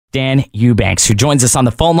Dan Eubanks, who joins us on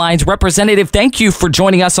the phone lines. Representative, thank you for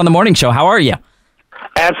joining us on the morning show. How are you?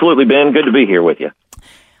 Absolutely, Ben. Good to be here with you.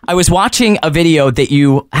 I was watching a video that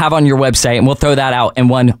you have on your website, and we'll throw that out in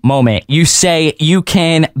one moment. You say you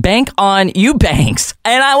can bank on Eubanks,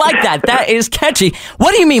 and I like that. That is catchy.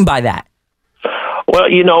 What do you mean by that? Well,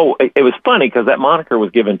 it was funny because that moniker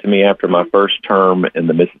was given to me after my first term in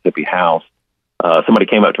the Mississippi House. Somebody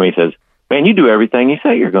came up to me and says, "Man, you do everything you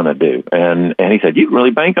say you're going to do." And he said, "You can really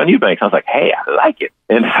bank on Eubanks." I was like, "Hey, I like it."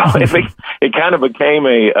 And so it kind of became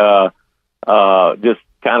just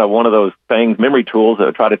kind of one of those things, memory tools that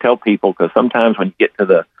I try to tell people, because sometimes when you get to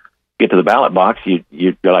the ballot box,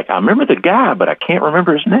 you're like, "I remember the guy, but I can't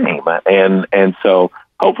remember his name." And so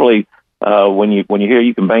hopefully when you hear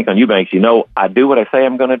you can bank on Eubanks, I do what I say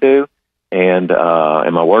I'm going to do, and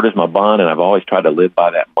my word is my bond, and I've always tried to live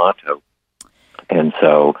by that motto. And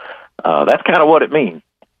so that's kind of what it means.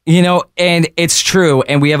 And it's true.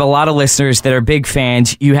 And we have a lot of listeners that are big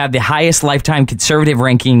fans. You have the highest lifetime conservative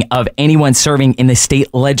ranking of anyone serving in the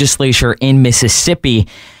state legislature in Mississippi.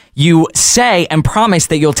 You say and promise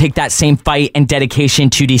that you'll take that same fight and dedication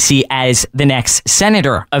to D.C. as the next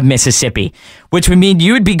senator of Mississippi, which would mean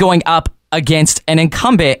you would be going up against an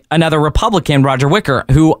incumbent, another Republican, Roger Wicker,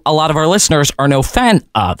 who a lot of our listeners are no fan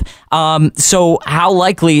of. So how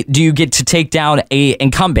likely do you get to take down a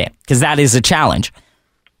incumbent? Because that is a challenge.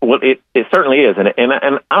 Well, it certainly is.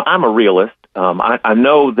 And I'm a realist. I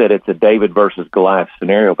know that it's a David versus Goliath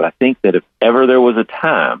scenario, but I think that if ever there was a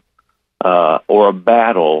time or a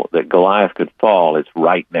battle that Goliath could fall, it's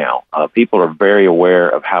right now. People are very aware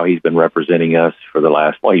of how he's been representing us for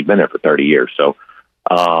he's been there for 30 years. So,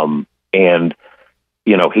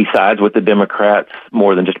 he sides with the Democrats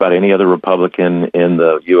more than just about any other Republican in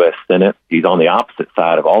the U.S. Senate. He's on the opposite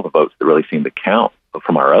side of all the votes that really seem to count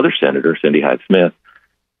from our other senator, Cindy Hyde-Smith,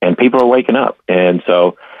 and people are waking up. And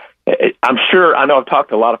so I know I've talked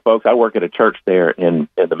to a lot of folks. I work at a church there in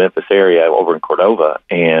the Memphis area over in Cordova,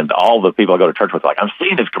 and all the people I go to church with are like, "I'm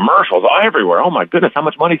seeing his commercials everywhere. Oh my goodness, how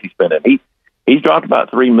much money is he spending?" He's dropped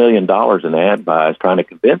about $3 million in ad buys trying to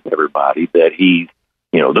convince everybody that he's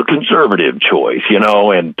the conservative choice,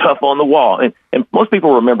 and tough on the wall. And most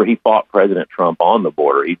people remember he fought President Trump on the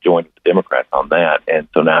border. He joined the Democrats on that. And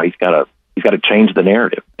so now he's got to change the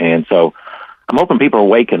narrative. And so I'm hoping people are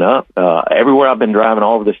waking up. Everywhere I've been driving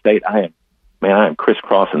all over the state, I am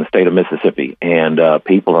crisscrossing the state of Mississippi. And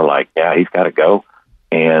people are like, "Yeah, he's got to go."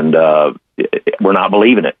 And we're not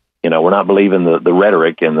believing it. We're not believing the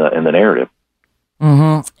rhetoric and the narrative.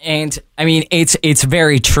 Mm-hmm. And I mean, it's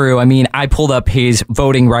very true. I mean, I pulled up his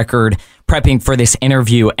voting record prepping for this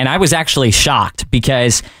interview, and I was actually shocked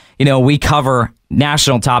because, we cover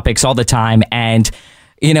national topics all the time. And,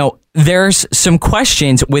 there's some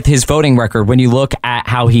questions with his voting record when you look at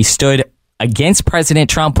how he stood against President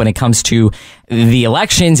Trump when it comes to the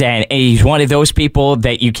elections. And he's one of those people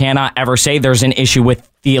that you cannot ever say there's an issue with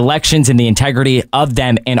the elections and the integrity of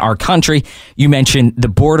them in our country. You mentioned the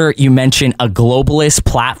border. You mentioned a globalist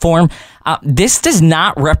platform. This does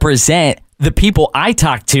not represent the people I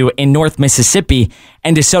talk to in North Mississippi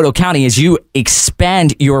and DeSoto County as you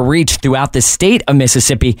expand your reach throughout the state of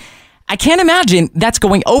Mississippi. I can't imagine that's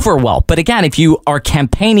going over well. But again, if you are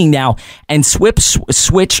campaigning now and swatching,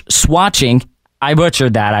 I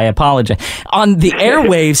butchered that, I apologize, on the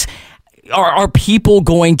airwaves, are people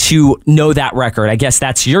going to know that record? I guess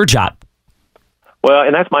that's your job. Well,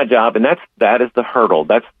 and that's my job, and that is the hurdle.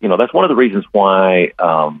 That's one of the reasons why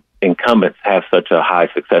incumbents have such a high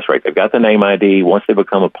success rate. They've got the name ID. Once they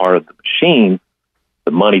become a part of the machine,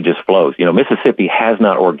 the money just flows. Mississippi has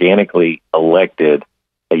not organically elected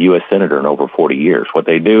a U.S. senator in over 40 years. What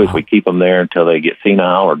they do is we keep them there until they get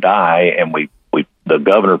senile or die, and the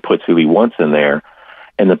governor puts who he wants in there,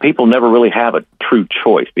 and the people never really have a true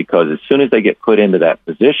choice, because as soon as they get put into that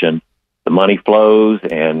position, the money flows,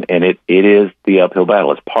 and it is the uphill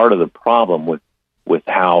battle. It's part of the problem with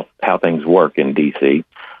how things work in D.C.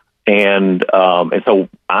 And so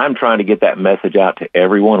I'm trying to get that message out to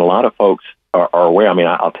everyone. A lot of folks are aware. I mean,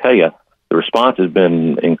 I'll tell you, the response has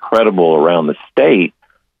been incredible around the state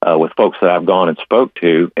with folks that I've gone and spoke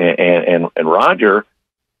to. And Roger,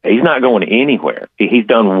 he's not going anywhere. He's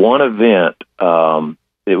done one event.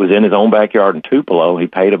 It was in his own backyard in Tupelo. He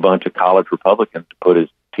paid a bunch of college Republicans to put his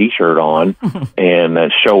T-shirt on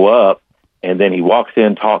and show up. And then he walks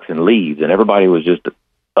in, talks, and leaves. And everybody was just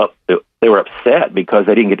up. They were upset because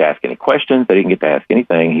they didn't get to ask any questions. They didn't get to ask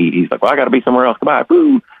anything. He's like, "Well, I got to be somewhere else. Goodbye."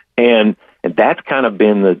 Woo. And that's kind of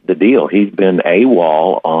been the deal. He's been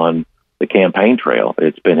AWOL on the campaign trail.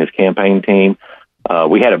 It's been his campaign team.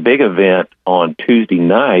 We had a big event on Tuesday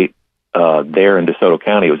night there in DeSoto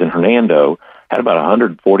County. It was in Hernando. had about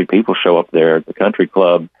 140 people show up there at the country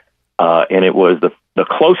club, and it was the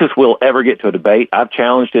closest we'll ever get to a debate. I've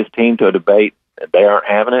challenged his team to a debate. They aren't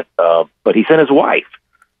having it, but he sent his wife,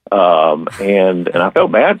 and I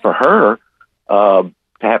felt bad for her to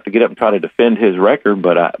have to get up and try to defend his record.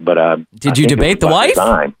 But did you debate the wife?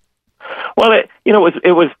 Design. Well,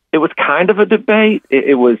 it was kind of a debate.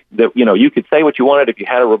 It was that, you could say what you wanted. If you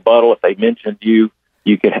had a rebuttal, if they mentioned you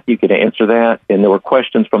could answer that, and there were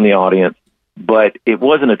questions from the audience. But it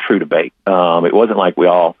wasn't a true debate. It wasn't like we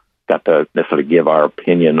all got to necessarily give our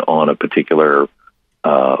opinion on a particular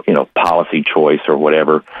policy choice or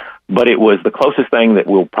whatever. But it was the closest thing that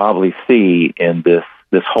we'll probably see in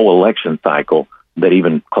this whole election cycle that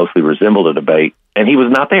even closely resembled a debate, and he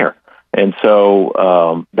was not there. And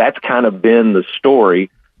so that's kind of been the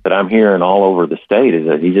story that I'm hearing all over the state, is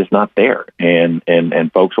that he's just not there, and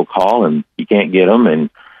folks will call and you can't get him,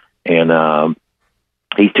 and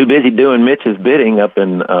he's too busy doing Mitch's bidding up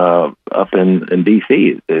in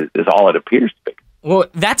D.C. is all it appears to be. Well,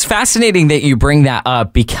 that's fascinating that you bring that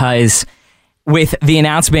up, because with the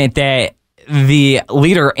announcement that the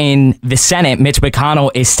leader in the Senate, Mitch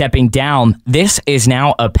McConnell, is stepping down, this is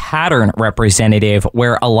now a pattern, Representative,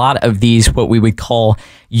 where a lot of these, what we would call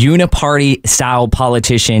uniparty style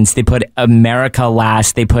politicians, they put America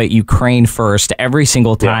last, they put Ukraine first every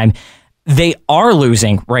single time. Yeah. They are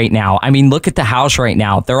losing right now. I mean, look at the House right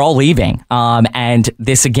now. They're all leaving. And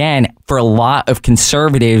this, again, for a lot of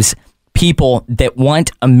conservatives, people that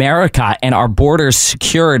want America and our borders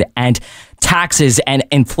secured and taxes and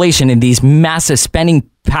inflation and these massive spending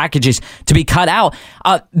packages to be cut out,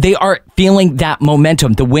 they are feeling that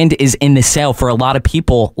momentum. The wind is in the sail for a lot of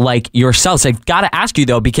people like yourselves. I've got to ask you,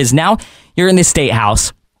 though, because now you're in the State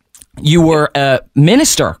House. You were a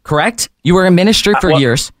minister, correct? You were in ministry for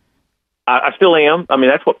years. I still am. I mean,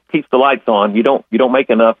 that's what keeps the lights on. You don't make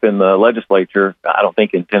enough in the legislature, I don't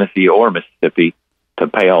think, in Tennessee or Mississippi to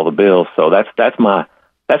pay all the bills. So that's my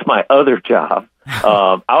other job.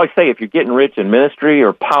 I always say, if you're getting rich in ministry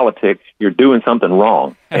or politics, you're doing something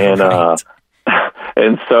wrong. And right.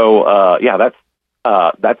 And so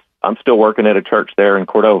that's I'm still working at a church there in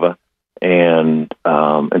Cordova, and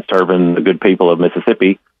serving the good people of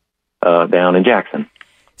Mississippi down in Jackson.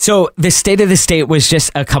 So the State of the State was just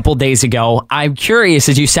a couple days ago. I'm curious,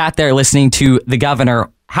 as you sat there listening to the governor,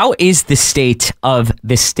 how is the state of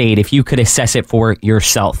the state, if you could assess it for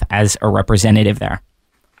yourself as a representative there?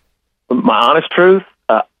 My honest truth,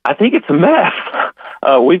 I think it's a mess.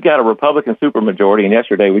 We've got a Republican supermajority, and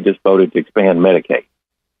yesterday we just voted to expand Medicaid.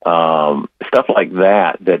 Stuff like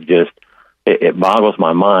that just, it boggles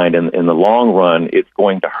my mind. And in the long run, it's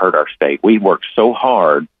going to hurt our state. We worked so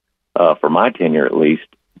hard, for my tenure at least,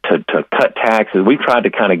 to cut taxes. We tried to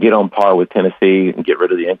kind of get on par with Tennessee and get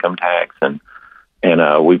rid of the income tax, and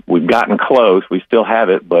we've gotten close. We still have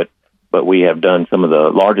it, but we have done some of the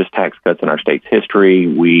largest tax cuts in our state's history.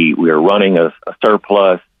 We are running a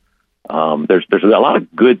surplus. There's a lot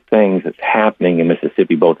of good things that's happening in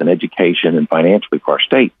Mississippi, both in education and financially for our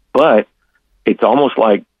state. But it's almost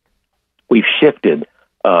like we've shifted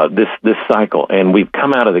this cycle, and we've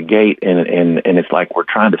come out of the gate, and it's like we're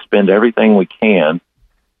trying to spend everything we can.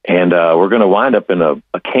 And we're going to wind up in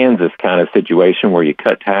a Kansas kind of situation where you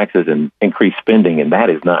cut taxes and increase spending, and that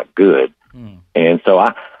is not good. And so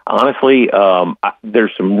I honestly,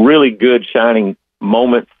 there's some really good shining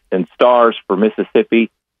moments and stars for Mississippi.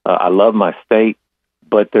 I love my state,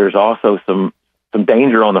 but there's also some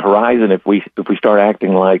danger on the horizon if we start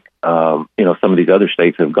acting like some of these other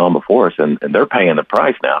states have gone before us, and they're paying the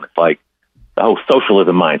price now. And it's like the whole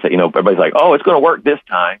socialism mindset. Everybody's like, "Oh, it's going to work this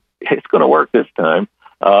time. It's going to work this time."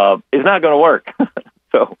 It's not going to work.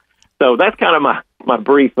 So that's kind of my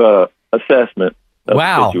brief assessment of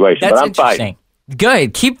the situation. That's but I'm interesting. Fighting.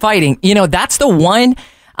 Good. Keep fighting. That's the one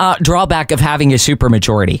drawback of having a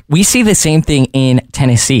supermajority. We see the same thing in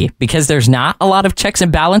Tennessee because there's not a lot of checks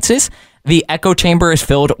and balances. The echo chamber is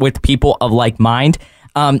filled with people of like mind.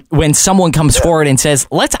 When someone comes forward and says,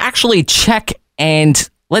 let's actually check and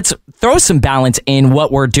let's throw some balance in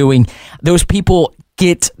what we're doing, those people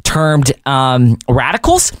get termed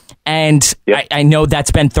radicals. And Yep. I know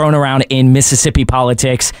that's been thrown around in Mississippi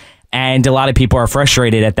politics, and a lot of people are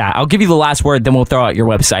frustrated at that. I'll give you the last word, then we'll throw out your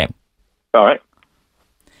website. All right.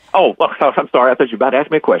 Oh, well, I'm sorry. I thought you were about to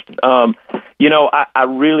ask me a question. I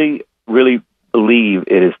really, really believe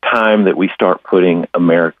it is time that we start putting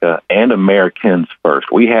America and Americans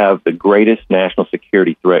first. We have the greatest national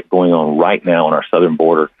security threat going on right now on our southern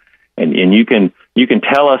border, and you can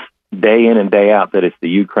tell us day in and day out that it's the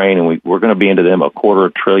Ukraine, and we're going to be into them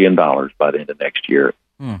 $250 billion by the end of next year,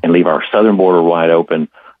 and leave our southern border wide open.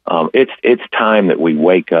 It's time that we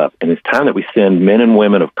wake up, and it's time that we send men and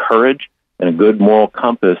women of courage and a good moral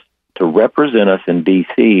compass to represent us in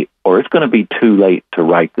D.C., or it's going to be too late to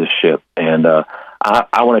right this ship. And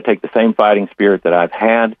I want to take the same fighting spirit that I've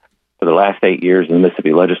had for the last 8 years in the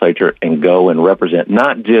Mississippi legislature and go and represent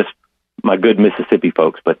not just my good Mississippi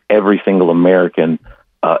folks, but every single American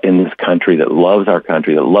in this country that loves our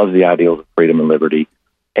country, that loves the ideals of freedom and liberty,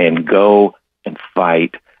 and go and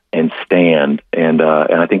fight and stand. And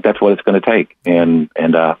I think that's what it's going to take. And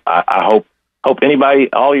I hope anybody,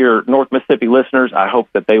 all your North Mississippi listeners, I hope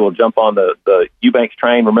that they will jump on the Eubanks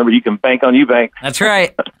train. Remember, you can bank on Eubanks. That's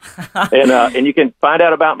right. and you can find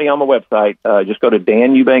out about me on the website. Just go to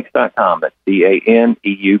daneubanks.com. That's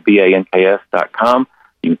DANEUBANKS.com.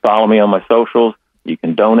 You can follow me on my socials. You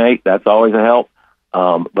can donate. That's always a help.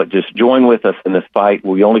 But just join with us in this fight.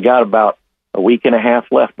 We only got about a week and a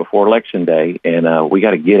half left before Election Day, and we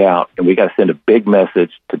got to get out, and we got to send a big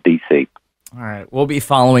message to D.C. All right. We'll be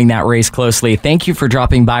following that race closely. Thank you for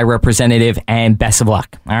dropping by, Representative, and best of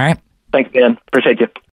luck. All right. Thanks, Ben. Appreciate you.